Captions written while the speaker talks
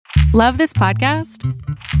Love this podcast?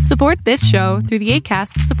 Support this show through the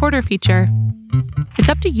Acast supporter feature. It's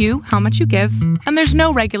up to you how much you give, and there's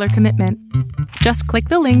no regular commitment. Just click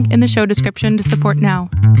the link in the show description to support now.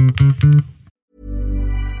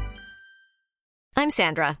 I'm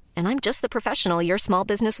Sandra, and I'm just the professional your small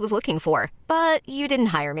business was looking for. But you didn't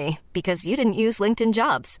hire me because you didn't use LinkedIn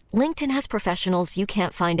Jobs. LinkedIn has professionals you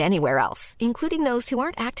can't find anywhere else, including those who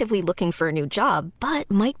aren't actively looking for a new job, but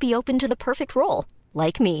might be open to the perfect role,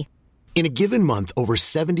 like me. In a given month, over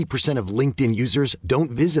 70% of LinkedIn users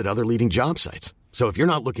don't visit other leading job sites. So if you're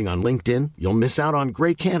not looking on LinkedIn, you'll miss out on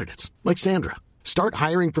great candidates like Sandra. Start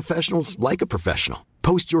hiring professionals like a professional.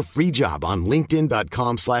 Post your free job on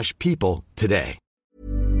linkedin.com/people today.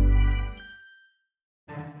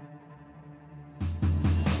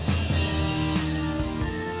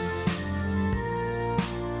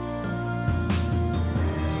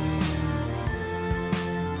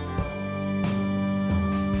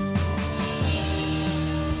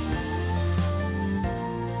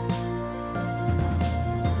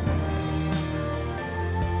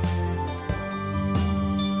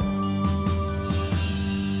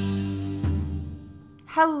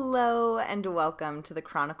 Hello and welcome to the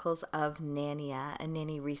Chronicles of Nania, a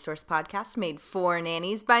nanny resource podcast made for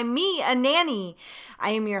nannies by me, a nanny. I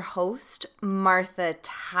am your host, Martha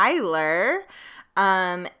Tyler,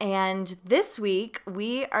 and this week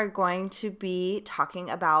we are going to be talking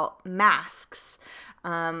about masks.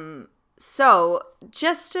 So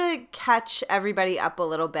just to catch everybody up a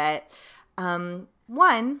little bit,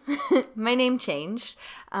 one, my name changed.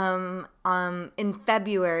 In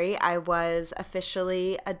February, I was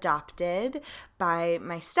officially adopted by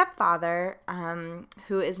my stepfather,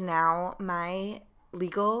 who is now my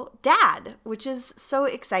legal dad, which is so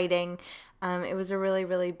exciting. It was a really,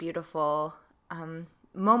 really beautiful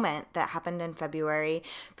moment that happened in February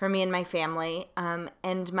for me and my family.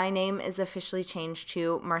 And my name is officially changed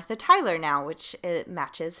to Martha Tyler now, which it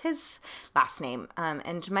matches his last name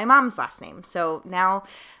and my mom's last name. So now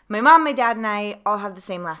my mom, my dad, and I all have the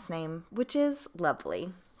same last name, which is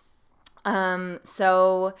lovely.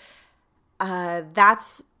 So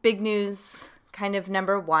that's big news, kind of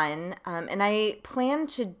number one. And I plan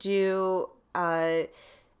to do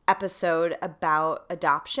episode about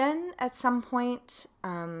adoption at some point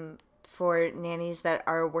for nannies that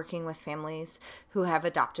are working with families who have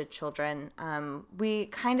adopted children. We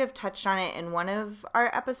kind of touched on it in one of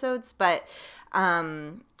our episodes, but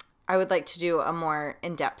I would like to do a more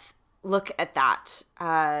in-depth look at that,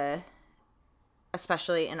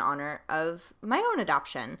 especially in honor of my own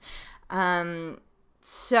adoption.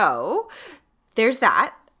 So there's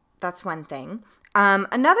that. That's one thing.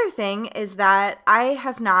 Another thing is that I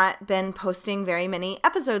have not been posting very many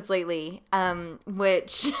episodes lately,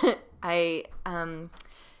 which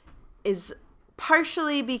is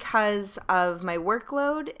partially because of my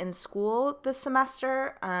workload in school this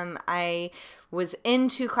semester. I was in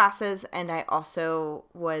 2 classes and I also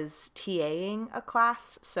was TAing a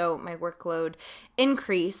class, so my workload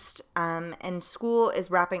increased, and school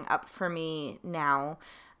is wrapping up for me now.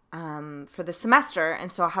 For the semester,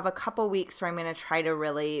 and so I'll have a couple weeks where I'm going to try to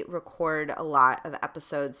really record a lot of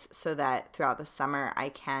episodes so that throughout the summer I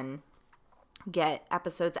can get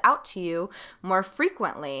episodes out to you more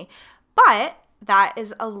frequently. But that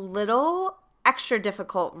is a little extra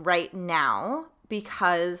difficult right now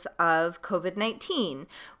because of COVID-19,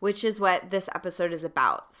 which is what this episode is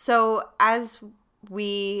about. So as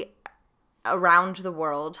we around the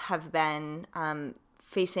world have been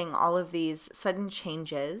facing all of these sudden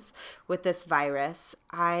changes with this virus,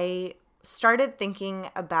 I started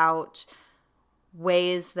thinking about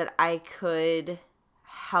ways that I could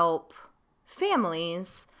help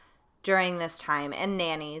families during this time and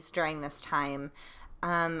nannies during this time.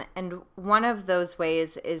 And one of those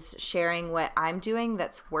ways is sharing what I'm doing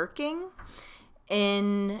that's working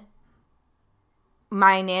in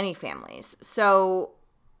my nanny families. So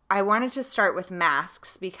I wanted to start with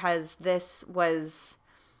masks because this was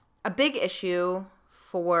a big issue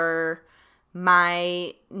for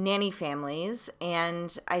my nanny families,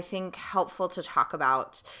 and I think helpful to talk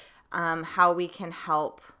about how we can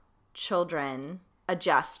help children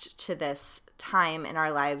adjust to this time in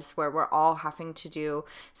our lives where we're all having to do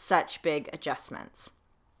such big adjustments.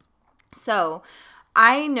 So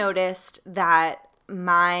I noticed that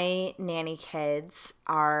my nanny kids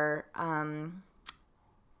are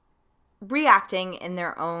reacting in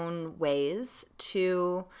their own ways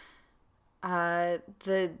to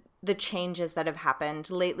the changes that have happened.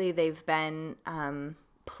 Lately, they've been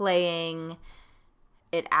playing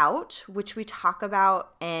it out, which we talk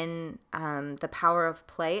about in the Power of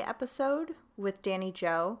Play episode with Danny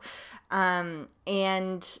Joe.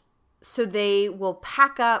 And so they will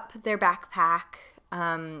pack up their backpack,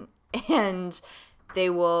 and they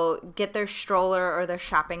will get their stroller or their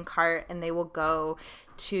shopping cart, and they will go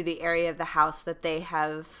to the area of the house that they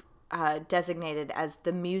have designated as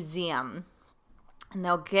the museum. And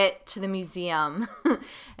they'll get to the museum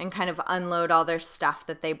and kind of unload all their stuff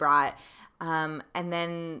that they brought. And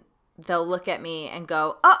then they'll look at me and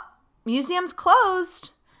go, "Oh, museum's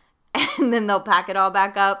closed." And then they'll pack it all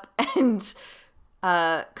back up and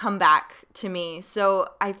come back to me. So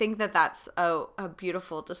I think that that's a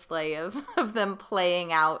beautiful display of them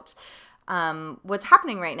playing out what's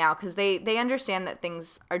happening right now, because they understand that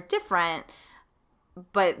things are different,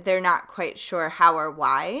 but they're not quite sure how or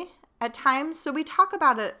why at times. So we talk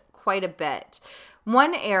about it quite a bit.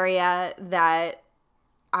 One area that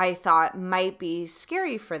I thought might be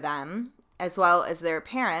scary for them, as well as their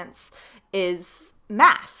parents, is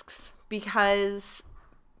masks, because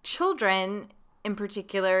children in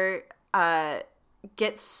particular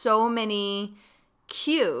get so many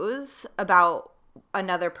cues about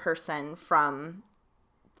another person from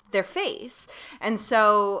their face. And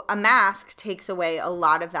so a mask takes away a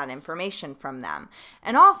lot of that information from them.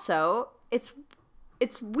 And also, it's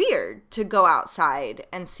weird to go outside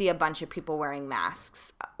and see a bunch of people wearing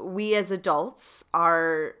masks. We as adults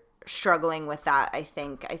are struggling with that, I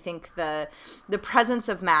think. I think the presence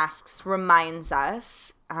of masks reminds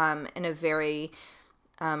us in a very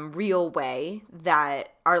real way that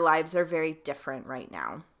our lives are very different right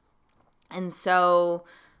now. And so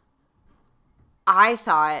I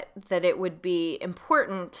thought that it would be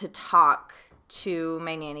important to talk to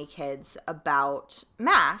my nanny kids about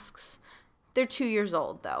masks. They're 2 years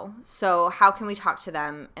old, though. So how can we talk to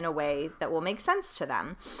them in a way that will make sense to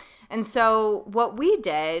them? And so what we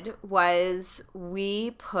did was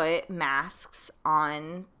we put masks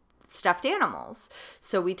on stuffed animals.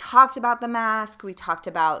 So we talked about the mask. We talked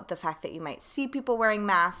about the fact that you might see people wearing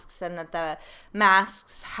masks, and that the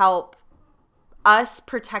masks help us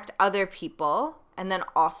protect other people and then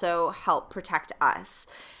also help protect us.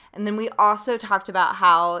 And then we also talked about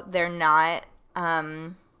how they're not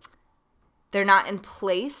in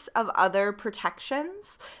place of other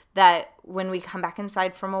protections, that when we come back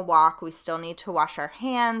inside from a walk, we still need to wash our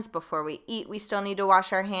hands. Before we eat, we still need to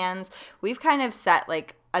wash our hands. We've kind of set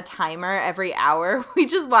like a timer every hour. We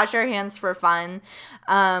just wash our hands for fun.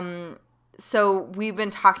 So we've been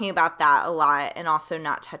talking about that a lot, and also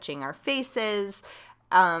not touching our faces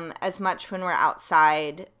as much when we're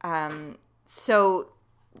outside. So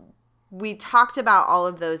we talked about all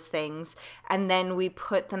of those things, and then we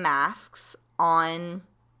put the masks on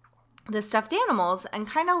the stuffed animals and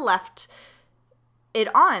kind of left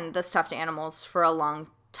it on the stuffed animals for a long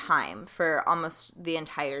time, for almost the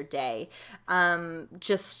entire day,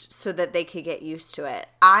 just so that they could get used to it.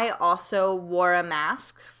 I also wore a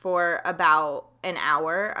mask for about an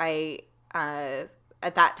hour.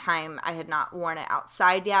 At that time, I had not worn it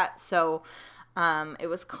outside yet, so it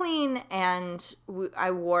was clean, and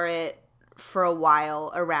I wore it for a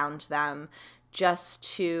while around them, just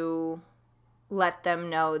to let them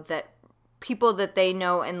know that people that they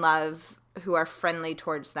know and love who are friendly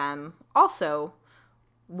towards them also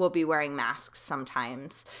will be wearing masks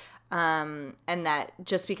sometimes. And that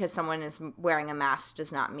just because someone is wearing a mask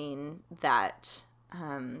does not mean that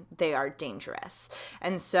they are dangerous.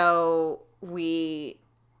 And so we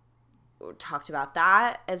talked about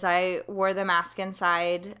that as I wore the mask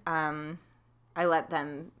inside. I let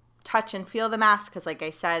them touch and feel the mask because, like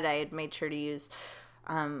I said, I had made sure to use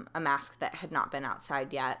a mask that had not been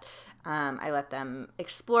outside yet. I let them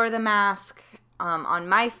explore the mask on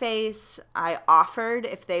my face. I offered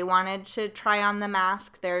if they wanted to try on the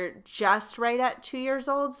mask. They're just right at 2 years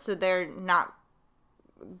old, so they're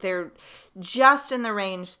just in the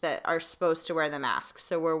range that are supposed to wear the mask.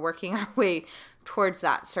 So we're working our way towards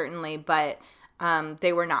that, certainly, but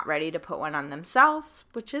they were not ready to put one on themselves,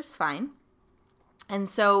 which is fine. And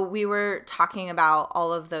so we were talking about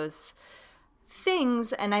all of those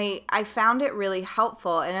things, and I found it really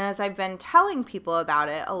helpful. And as I've been telling people about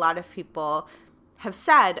it, a lot of people have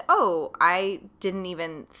said, oh, I didn't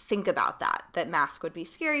even think about that mask would be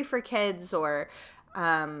scary for kids, or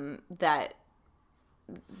that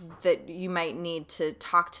you might need to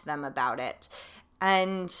talk to them about it.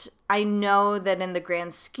 And I know that in the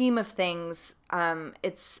grand scheme of things,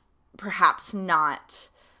 it's perhaps not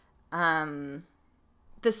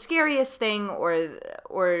the scariest thing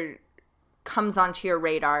or comes onto your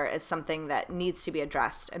radar as something that needs to be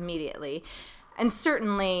addressed immediately. And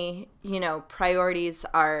certainly, priorities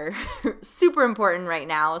are super important right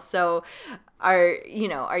now. So are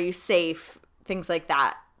you safe? Things like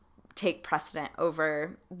that take precedent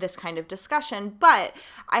over this kind of discussion. But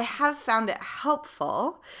I have found it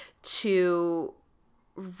helpful to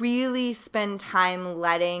really spend time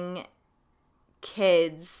letting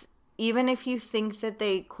kids, even if you think that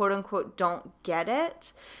they quote unquote don't get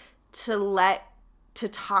it, to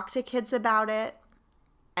talk to kids about it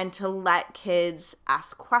and to let kids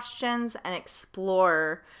ask questions and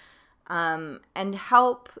explore and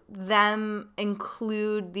help them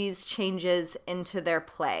include these changes into their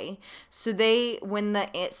play. So when the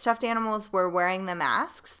stuffed animals were wearing the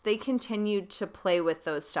masks, they continued to play with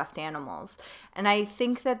those stuffed animals. And I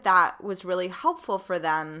think that was really helpful for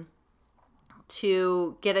them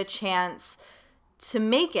to get a chance to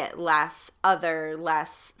make it less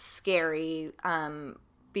scary,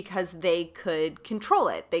 because they could control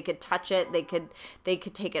it. They could touch it. They could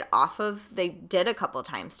take it off of, they did a couple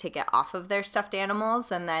times take it off of their stuffed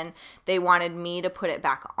animals, and then they wanted me to put it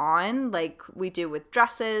back on, like we do with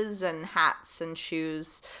dresses and hats and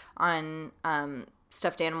shoes on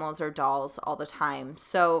stuffed animals or dolls all the time.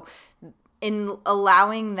 So in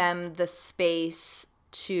allowing them the space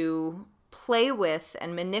to play with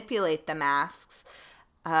and manipulate the masks,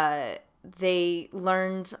 they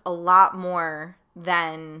learned a lot more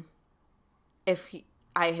than if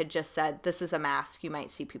I had just said, this is a mask, you might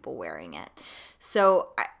see people wearing it. So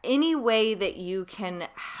any way that you can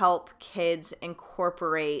help kids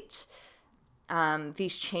incorporate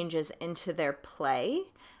these changes into their play,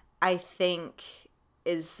 I think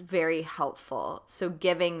is very helpful. So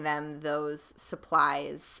giving them those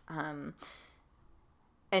supplies,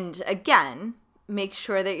 and again, make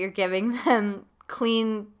sure that you're giving them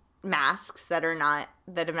clean masks that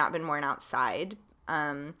have not been worn outside,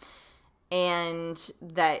 and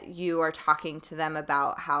that you are talking to them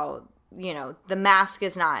about how, the mask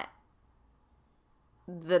is not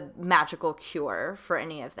the magical cure for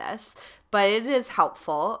any of this, but it is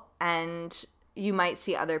helpful, and you might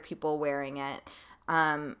see other people wearing it,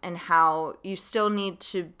 and how you still need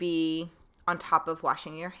to be on top of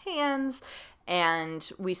washing your hands,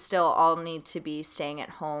 and we still all need to be staying at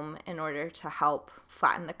home in order to help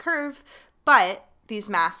flatten the curve. But these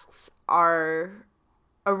masks are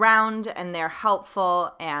around, and they're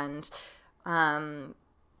helpful, and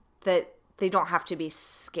that they don't have to be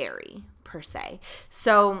scary per se.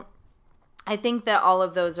 So I think that all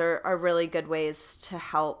of those are really good ways to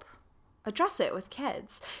help address it with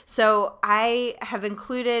kids. So I have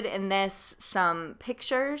included in this some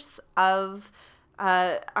pictures of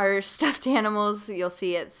our stuffed animals. You'll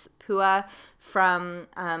see it's Pua from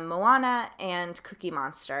Moana and Cookie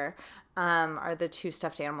Monster are the two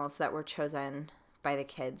stuffed animals that were chosen by the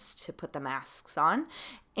kids to put the masks on.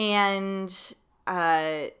 And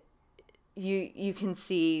you can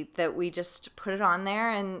see that we just put it on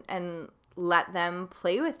there and let them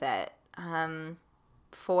play with it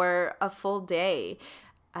for a full day.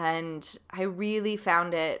 And I really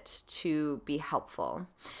found it to be helpful.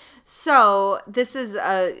 So this is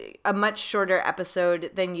a much shorter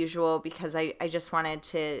episode than usual because I just wanted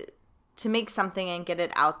to make something and get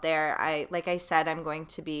it out there. Like I said, I'm going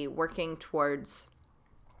to be working towards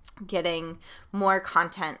getting more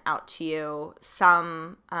content out to you,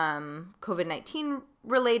 some COVID-19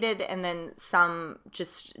 related, and then some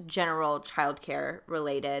just general childcare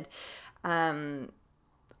related.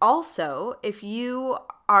 Also, if you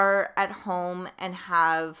are at home and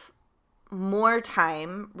have more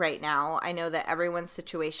time right now, I know that everyone's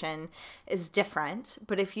situation is different,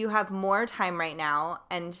 but if you have more time right now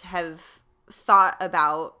and have thought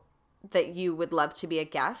about that you would love to be a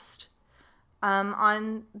guest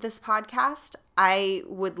on this podcast, I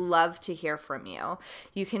would love to hear from you.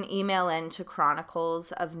 You can email in to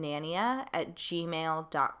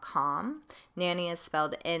chroniclesofnanya@gmail.com. Nanya is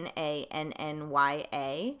spelled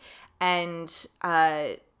Nanya, and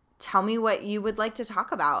tell me what you would like to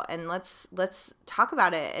talk about, and let's talk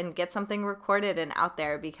about it and get something recorded and out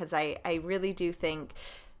there, because I really do think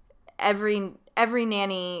every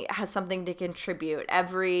nanny has something to contribute.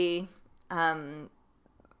 Every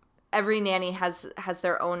nanny has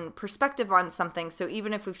their own perspective on something. So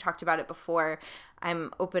even if we've talked about it before,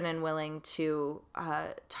 I'm open and willing to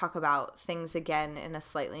talk about things again in a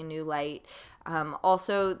slightly new light.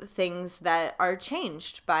 Also, things that are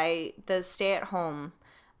changed by the stay-at-home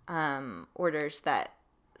orders that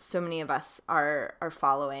so many of us are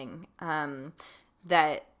following.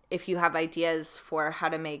 That if you have ideas for how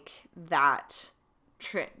to make that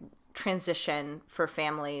transition for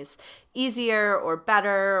families easier or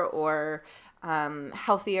better or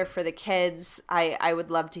healthier for the kids, I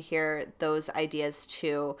would love to hear those ideas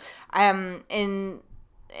too. In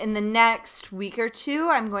in the next week or two,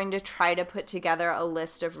 I'm going to try to put together a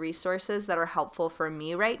list of resources that are helpful for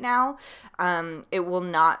me right now. It will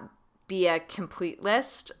not be a complete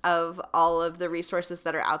list of all of the resources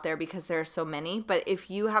that are out there because there are so many. But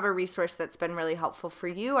if you have a resource that's been really helpful for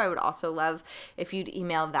you, I would also love if you'd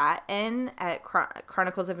email that in at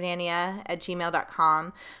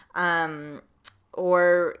chroniclesofnania@gmail.com.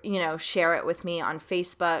 Or, share it with me on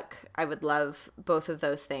Facebook. I would love both of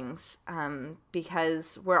those things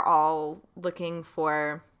because we're all looking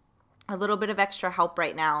for a little bit of extra help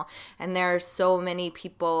right now. And there are so many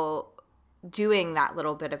people doing that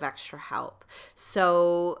little bit of extra help.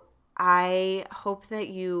 So I hope that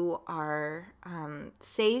you are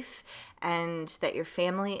safe and that your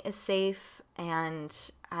family is safe.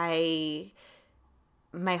 And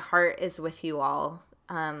my heart is with you all.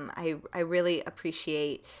 I really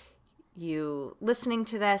appreciate you listening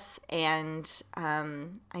to this, and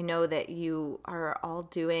I know that you are all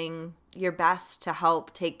doing your best to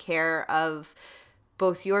help take care of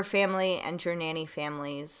both your family and your nanny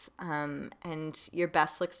families, and your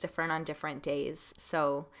best looks different on different days.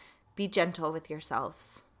 So be gentle with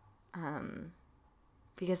yourselves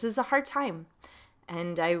because it's a hard time,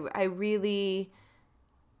 and I really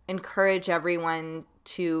encourage everyone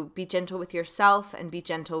to be gentle with yourself and be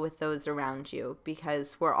gentle with those around you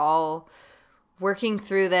because we're all working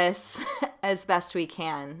through this as best we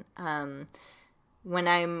can. When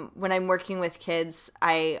I'm working with kids,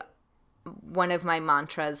 one of my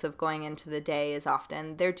mantras of going into the day is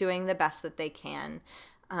often they're doing the best that they can.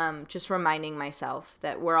 Just reminding myself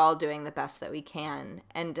that we're all doing the best that we can.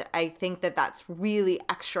 And I think that that's really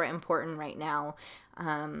extra important right now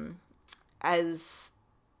as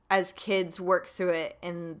kids work through it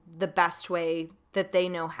in the best way that they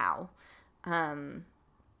know how.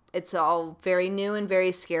 It's all very new and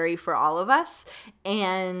very scary for all of us.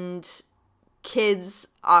 And kids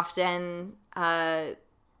often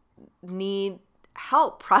need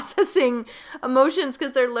help processing emotions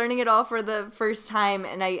because they're learning it all for the first time.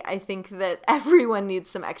 And I think that everyone needs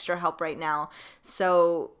some extra help right now.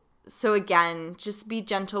 So again, just be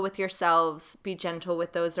gentle with yourselves, be gentle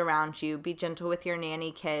with those around you, be gentle with your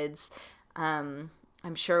nanny kids. I'm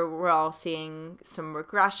sure we're all seeing some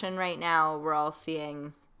regression right now. We're all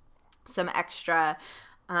seeing some extra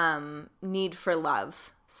need for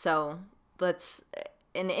love. So let's,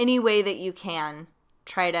 in any way that you can,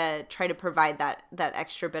 try to provide that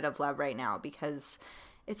extra bit of love right now because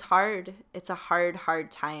it's hard. It's a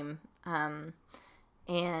hard time.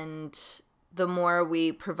 And the more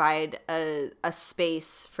we provide a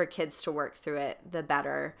space for kids to work through it, the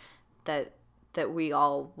better that we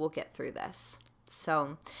all will get through this.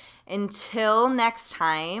 So until next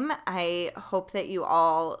time, I hope that you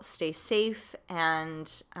all stay safe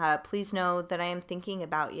and please know that I am thinking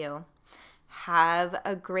about you. Have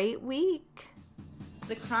a great week.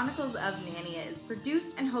 The Chronicles of Nania is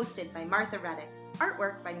produced and hosted by Martha Reddick.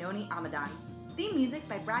 Artwork by Noni Amadan. Theme music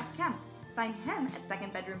by Brad Kemp. Find him at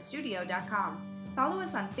secondbedroomstudio.com. Follow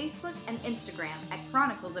us on Facebook and Instagram at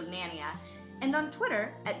Chronicles of Nania and on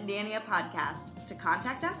Twitter at Nania Podcast. To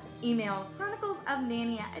contact us, email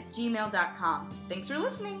chroniclesofnania@gmail.com. Thanks for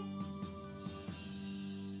listening.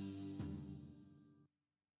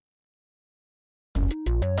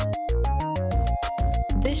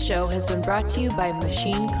 This show has been brought to you by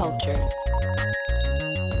Machine Culture.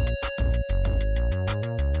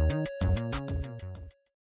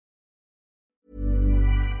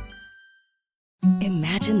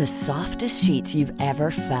 Imagine the softest sheets you've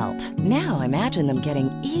ever felt. Now imagine them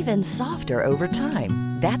getting even softer over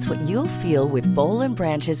time. That's what you'll feel with Boll &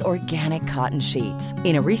 Branch's organic cotton sheets.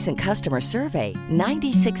 In a recent customer survey,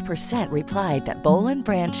 96% replied that Boll &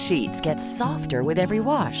 Branch sheets get softer with every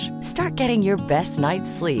wash. Start getting your best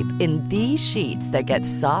night's sleep in these sheets that get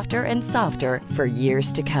softer and softer for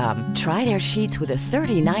years to come. Try their sheets with a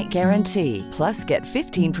 30-night guarantee. Plus, get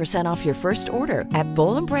 15% off your first order at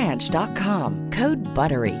bollandbranch.com. Code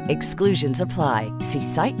BUTTERY. Exclusions apply. See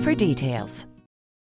site for details.